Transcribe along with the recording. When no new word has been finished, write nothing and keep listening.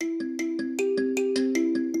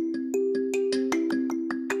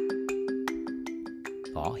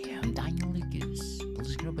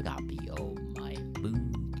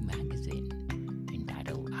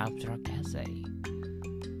Abstract Essay,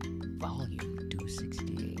 Volume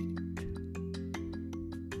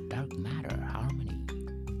 268, Dark Matter Harmony,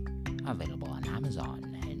 available on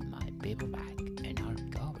Amazon, and my paperback and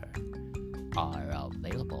hardcover are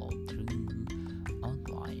available through